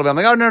things a little bit. I'm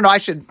like, oh, no, I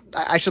should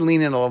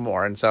lean in a little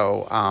more. And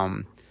so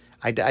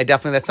I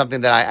definitely, that's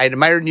something that I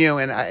admired in you,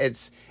 and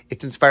it's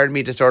inspired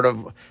me to sort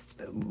of,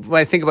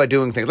 when I think about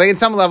doing things, like in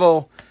some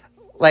level,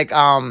 like,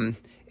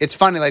 it's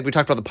funny, like we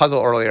talked about the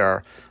puzzle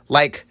earlier,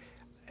 like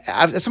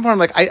at some point I'm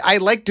like, I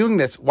like doing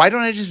this. Why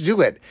don't I just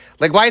do it?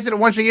 Like, why is it a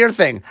once a year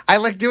thing? I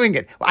like doing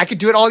it. I could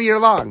do it all year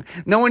long.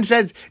 No one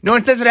says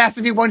it has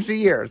to be once a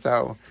year.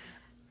 So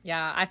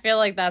yeah, I feel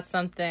like that's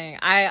something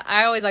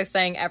I always like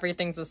saying,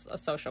 everything's a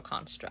social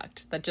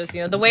construct, that just,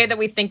 the way that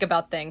we think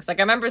about things. Like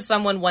I remember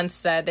someone once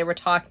said, they were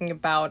talking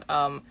about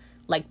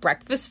like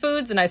breakfast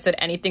foods, and I said,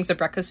 anything's a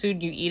breakfast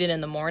food, you eat it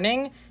in the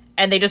morning.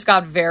 And they just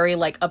got very,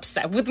 like,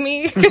 upset with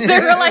me because they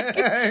were like,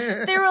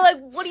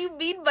 what do you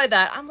mean by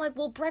that? I'm like,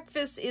 well,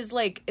 breakfast is,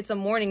 like, it's a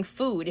morning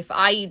food. If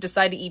I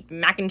decide to eat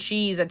mac and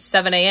cheese at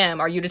 7 a.m.,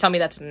 are you to tell me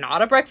that's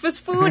not a breakfast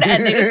food?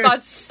 And they just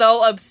got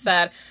so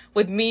upset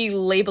with me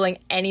labeling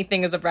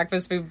anything as a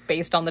breakfast food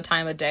based on the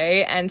time of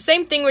day. And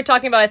same thing we're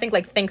talking about, I think,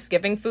 like,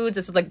 Thanksgiving foods.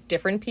 This is, like,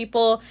 different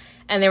people.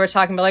 And they were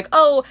talking about, like,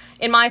 oh,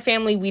 in my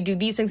family, we do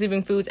these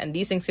Thanksgiving foods and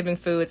these Thanksgiving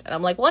foods. And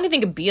I'm like, well,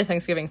 anything could be a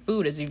Thanksgiving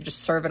food is you just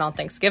serve it on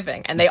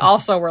Thanksgiving. And they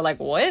also were like,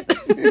 what?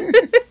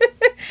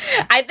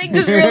 I think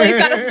just really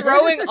kind of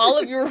throwing all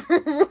of your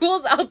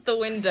rules out the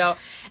window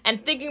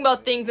and thinking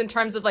about things in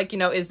terms of, like,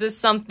 is this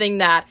something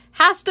that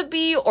has to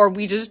be, or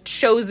we just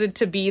chose it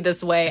to be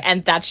this way,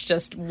 and that's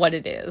just what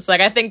it is.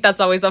 Like, I think that's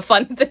always a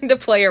fun thing to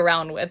play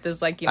around with,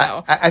 is like,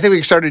 I think we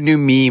can start a new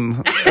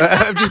meme.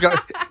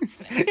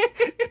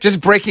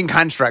 Just breaking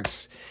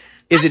constructs.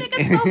 I think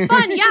it's so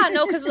fun. Yeah,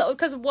 no,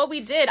 because what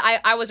we did,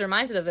 I was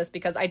reminded of this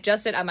because I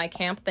just did at my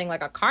camp thing,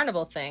 like a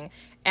carnival thing.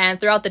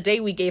 And throughout the day,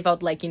 we gave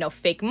out, like,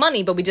 fake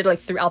money, but we did it, like,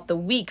 throughout the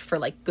week for,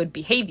 like, good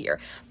behavior.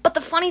 But the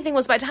funny thing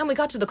was, by the time we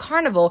got to the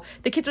carnival,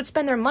 the kids would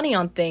spend their money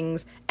on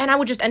things, and I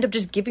would just end up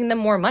just giving them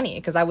more money,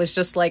 because I was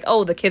just like,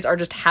 oh, the kids are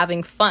just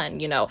having fun,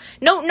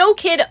 No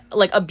kid,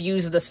 like,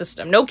 abused the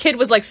system. No kid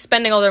was, like,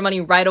 spending all their money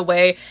right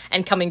away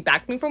and coming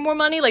back to me for more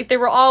money. Like, they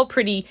were all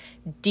pretty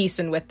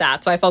decent with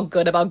that, so I felt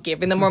good about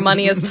giving them more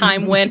money as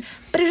time went.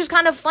 But it was just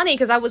kind of funny,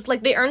 because I was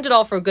like, they earned it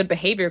all for good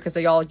behavior, because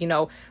they all,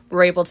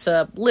 were able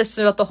to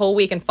listen about the whole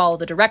week and follow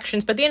the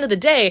directions. But at the end of the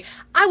day,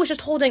 I was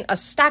just holding a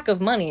stack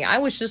of money. I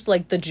was just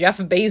like the Jeff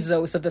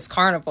Bezos of this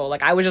carnival.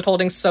 Like, I was just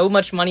holding so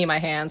much money in my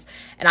hands,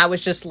 and I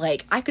was just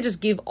like, I could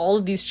just give all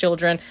of these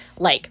children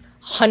like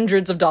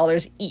hundreds of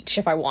dollars each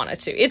if I wanted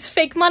to. It's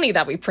fake money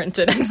that we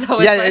printed, and so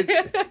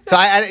so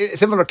I had a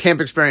similar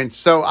camp experience.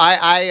 So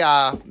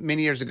I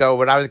many years ago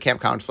when I was a camp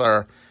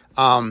counselor,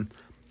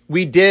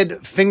 we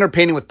did finger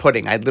painting with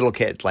pudding. I had little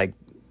kids, like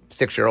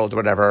 6-year-olds or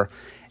whatever.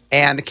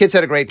 And the kids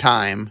had a great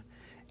time.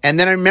 And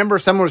then I remember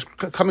someone was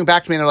coming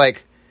back to me and they're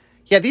like,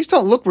 yeah, these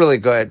don't look really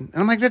good. And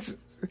I'm like,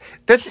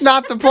 that's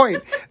not the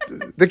point.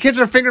 The kids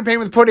are finger painting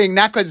with pudding,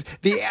 not because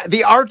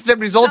the art that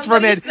results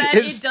from it said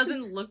is... it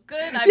doesn't look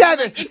good? I'm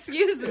like,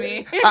 excuse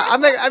me.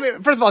 I'm like,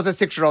 first of all,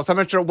 it's a 6-year-old, so I'm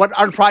not sure what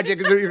art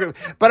project...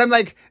 But I'm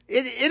like,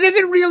 it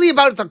isn't really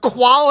about the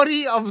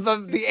quality of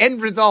the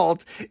end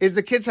result. Is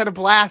the kids had a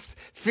blast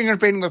finger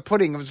painting with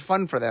pudding. It was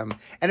fun for them.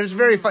 And it was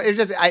very fun. It was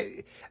just...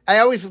 I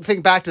always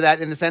think back to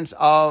that in the sense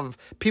of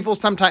people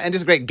sometimes, and this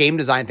is a great game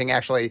design thing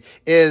actually,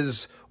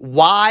 is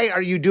why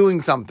are you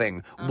doing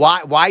something?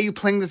 Why are you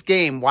playing this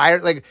game?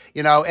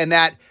 And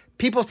that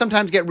people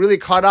sometimes get really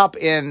caught up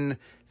in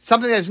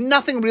something that has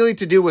nothing really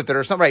to do with it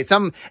or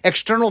some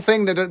external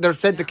thing that they're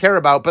said to care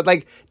about, but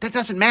like that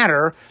doesn't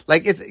matter.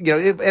 Like it's,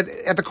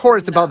 at the core,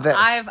 it's about this.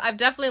 I've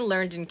definitely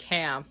learned in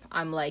camp.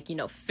 I'm like,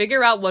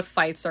 figure out what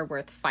fights are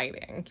worth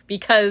fighting,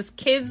 because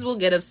kids will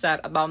get upset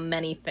about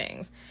many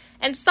things.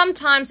 And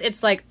sometimes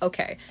it's like,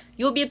 okay,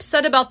 you'll be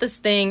upset about this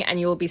thing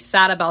and you'll be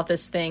sad about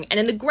this thing. And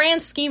in the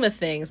grand scheme of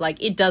things,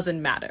 like, it doesn't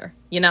matter.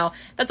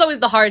 That's always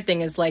the hard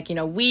thing is like,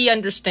 we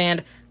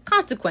understand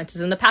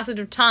consequences and the passage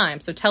of time.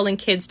 So telling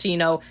kids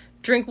to,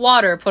 drink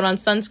water, put on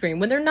sunscreen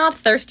when they're not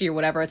thirsty or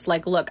whatever. It's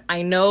like, look,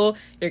 I know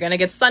you're going to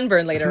get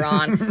sunburned later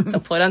on. So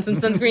put on some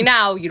sunscreen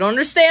now. You don't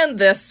understand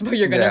this, but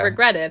you're going to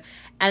regret it.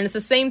 And it's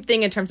the same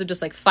thing in terms of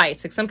just like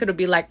fights. Like some kid would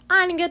be like,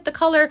 I didn't get the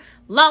color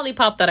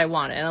lollipop that I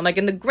wanted. And I'm like,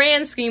 in the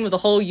grand scheme of the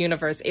whole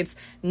universe, it's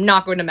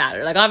not going to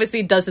matter. Like obviously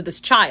it does to this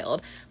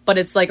child, but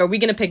it's like, are we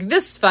going to pick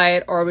this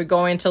fight or are we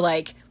going to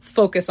like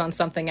focus on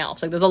something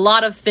else? Like there's a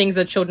lot of things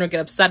that children get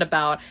upset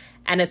about.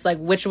 And it's like,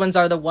 which ones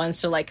are the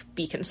ones to like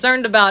be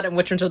concerned about and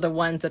which ones are the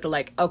ones that are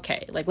like,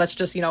 okay, like let's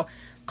just,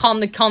 calm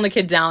the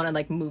kid down and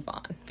like move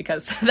on,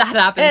 because that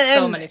happens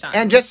so many times.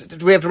 And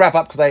just, we have to wrap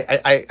up because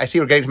I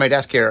see we're getting to my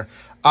desk here.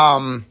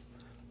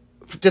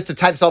 Just to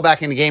tie this all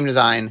back into game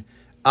design,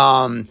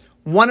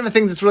 one of the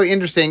things that's really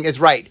interesting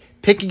is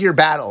picking your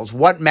battles,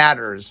 what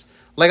matters.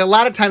 Like a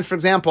lot of times, for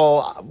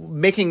example,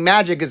 making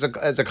magic is a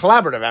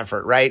collaborative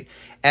effort, right?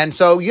 And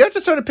so you have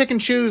to sort of pick and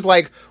choose,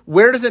 like,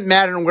 where does it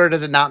matter and where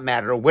does it not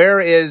matter?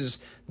 Where is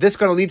this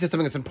going to lead to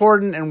something that's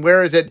important and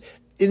where is it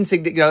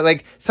insignificant?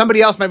 Like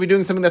somebody else might be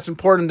doing something that's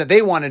important that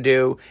they want to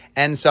do.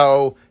 And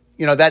so,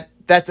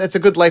 that's a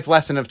good life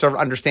lesson of sort of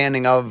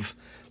understanding of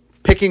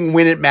picking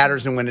when it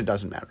matters and when it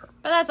doesn't matter.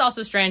 But that's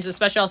also strange,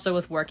 especially also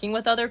with working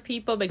with other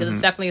people, because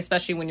it's definitely,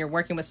 especially when you're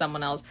working with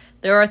someone else,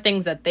 there are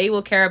things that they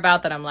will care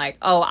about that I'm like,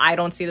 oh, I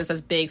don't see this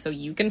as big, so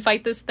you can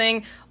fight this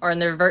thing. Or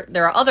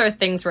there are other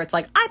things where it's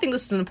like, I think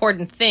this is an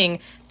important thing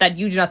that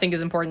you do not think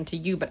is important to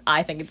you, but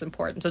I think it's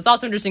important. So it's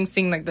also interesting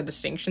seeing like the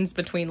distinctions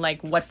between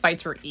like what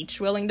fights we're each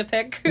willing to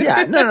pick.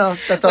 Yeah, no,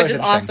 that's always which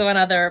is also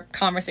another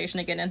conversation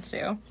to get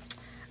into.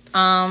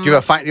 Do you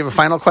have a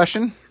final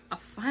question? A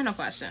final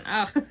question.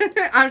 Oh,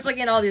 I'm just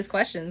looking at all these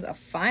questions. A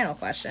final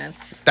question.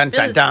 Dun,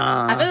 dun,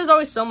 dun. I feel there's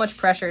always so much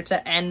pressure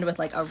to end with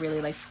like a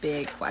really like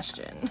big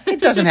question.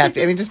 It doesn't have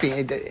to. I mean, it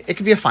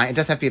could be it doesn't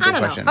have to be a big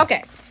question.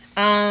 Okay.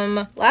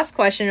 Last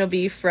question will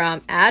be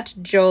from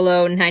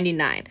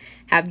 @Jolo99.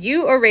 Have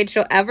you or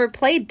Rachel ever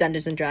played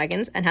Dungeons and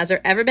Dragons, and has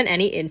there ever been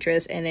any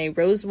interest in a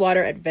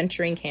Rosewater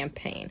adventuring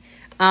campaign?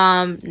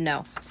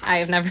 No, I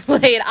have never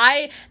played.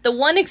 The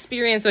one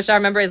experience which I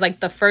remember is like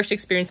the first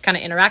experience kind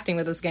of interacting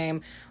with this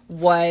game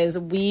was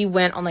we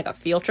went on like a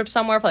field trip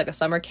somewhere for like a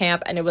summer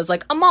camp, and it was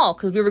like a mall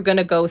because we were going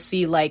to go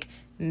see like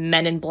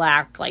Men in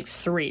Black like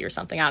 3 or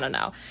something. I don't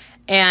know.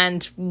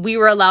 And we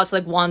were allowed to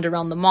like wander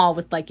around the mall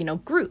with like,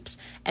 groups.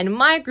 And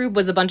my group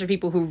was a bunch of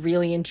people who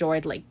really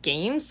enjoyed like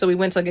games. So we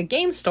went to like a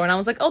game store and I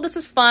was like, oh, this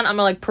is fun. I'm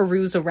gonna like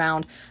peruse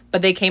around.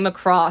 But they came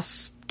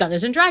across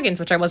Dungeons and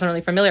Dragons, which I wasn't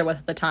really familiar with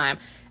at the time.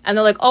 And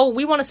they're like, oh,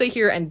 we want to sit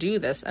here and do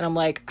this. And I'm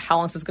like, how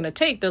long is this going to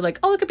take? They're like,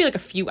 oh, it could be like a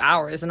few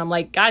hours. And I'm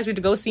like, guys, we have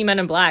to go see Men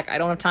in Black. I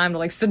don't have time to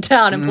like sit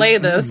down and play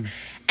this.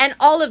 And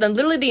all of them,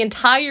 literally the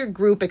entire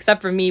group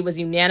except for me, was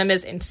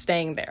unanimous in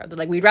staying there. They're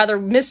like, we'd rather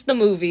miss the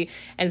movie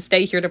and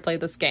stay here to play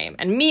this game.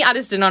 And me, I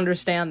just didn't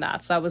understand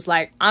that. So I was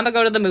like, I'm gonna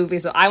go to the movie.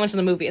 So I went to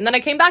the movie. And then I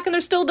came back and they're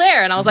still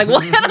there. And I was like,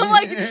 what? And I'm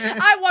like,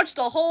 I watched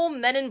the whole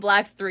Men in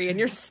Black 3 and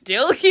you're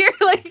still here?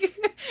 Like,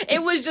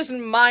 it was just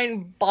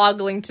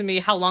mind-boggling to me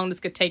how long this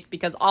could take,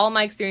 because all of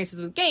my experiences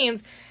with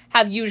games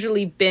have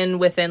usually been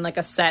within like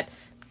a set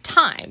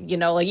time, you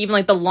know, like even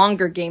like the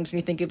longer games when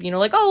you think of, you know,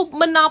 like, oh,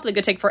 Monopoly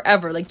could take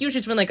forever. Like usually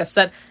it's been like a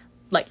set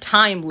like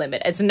time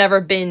limit. It's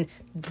never been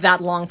that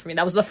long for me.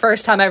 That was the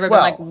first time I've ever been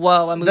like,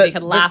 whoa, a movie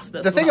could last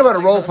this long. The thing about a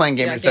role-playing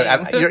game, so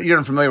you're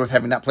unfamiliar with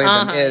having not played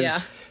them,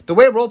 is the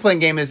way a role-playing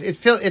game is, it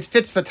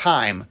fits the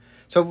time.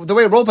 So the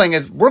way role-playing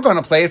is, we're going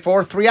to play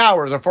for 3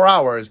 hours or 4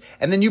 hours,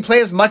 and then you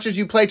play as much as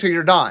you play till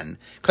you're done,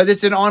 because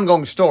it's an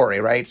ongoing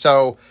story, right?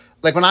 So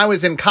like when I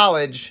was in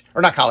college,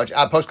 or not college,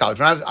 post-college,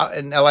 when I was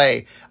in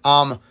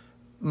LA,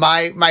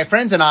 my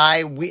friends and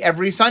I,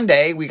 every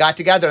Sunday we got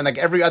together, and like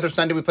every other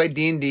Sunday we played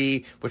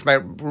D&D, which my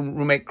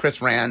roommate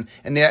Chris ran,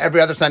 and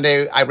every other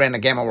Sunday I ran a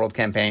Gamma World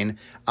campaign.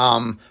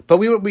 But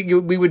we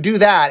would do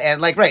that,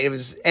 and like, right, it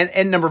was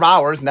n number of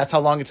hours, and that's how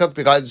long it took,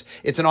 because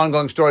it's an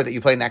ongoing story that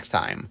you play next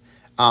time.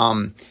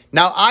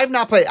 Now I've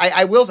not played.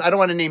 I don't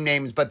want to name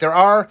names, but there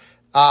are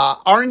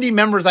R&D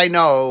members I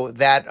know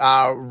that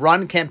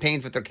run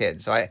campaigns with their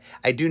kids. So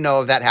I do know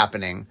of that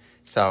happening.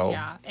 So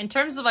yeah, in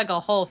terms of like a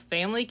whole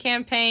family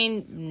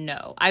campaign,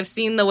 no. I've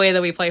seen the way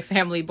that we play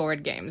family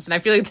board games, and I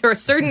feel like there are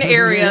certain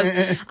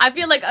areas. I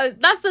feel like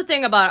that's the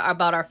thing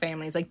about our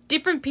families. Like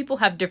different people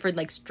have different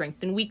like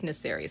strength and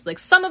weakness areas. Like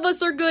some of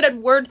us are good at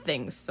word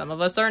things, some of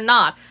us are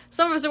not.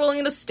 Some of us are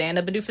willing to stand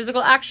up and do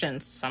physical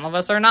actions, some of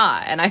us are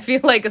not. And I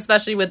feel like,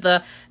 especially with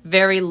the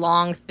very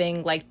long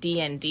thing like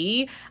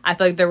D&D, I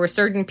feel like there were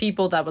certain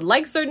people that would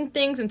like certain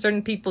things and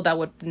certain people that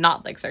would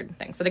not like certain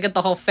things. So to get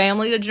the whole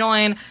family to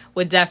join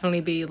would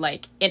definitely be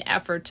like an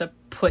effort to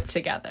put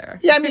together.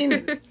 Yeah, I mean,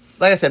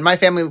 like I said, my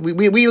family,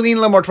 we lean a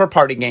little more toward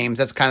party games.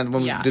 That's kind of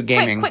when we do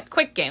gaming.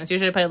 Quick games.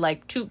 Usually play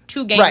like two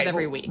games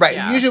every week. Right.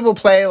 Yeah. Usually we'll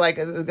play like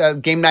a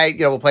game night.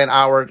 You know, we'll play an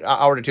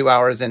hour to 2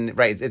 hours, and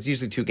right, it's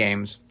usually 2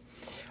 games.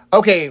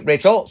 Okay,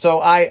 Rachel. So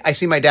I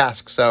see my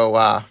desk. So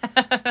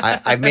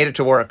I've made it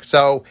to work.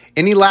 So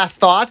any last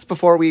thoughts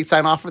before we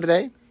sign off for the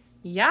day?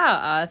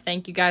 Yeah.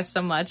 Thank you guys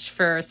so much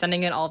for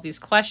sending in all these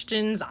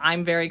questions.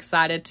 I'm very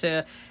excited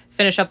to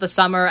finish up the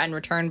summer and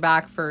return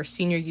back for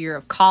senior year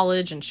of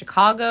college in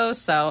Chicago.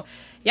 So,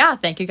 yeah,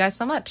 thank you guys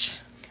so much.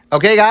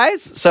 Okay,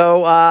 guys.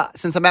 So,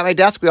 since I'm at my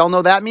desk, we all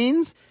know that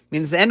means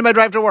the end of my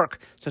drive to work.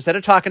 So instead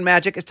of talking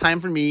magic, it's time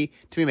for me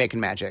to be making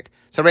magic.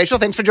 So, Rachel,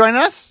 thanks for joining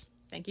us.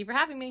 Thank you for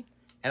having me.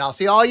 And I'll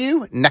see all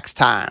you next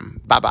time.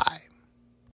 Bye-bye.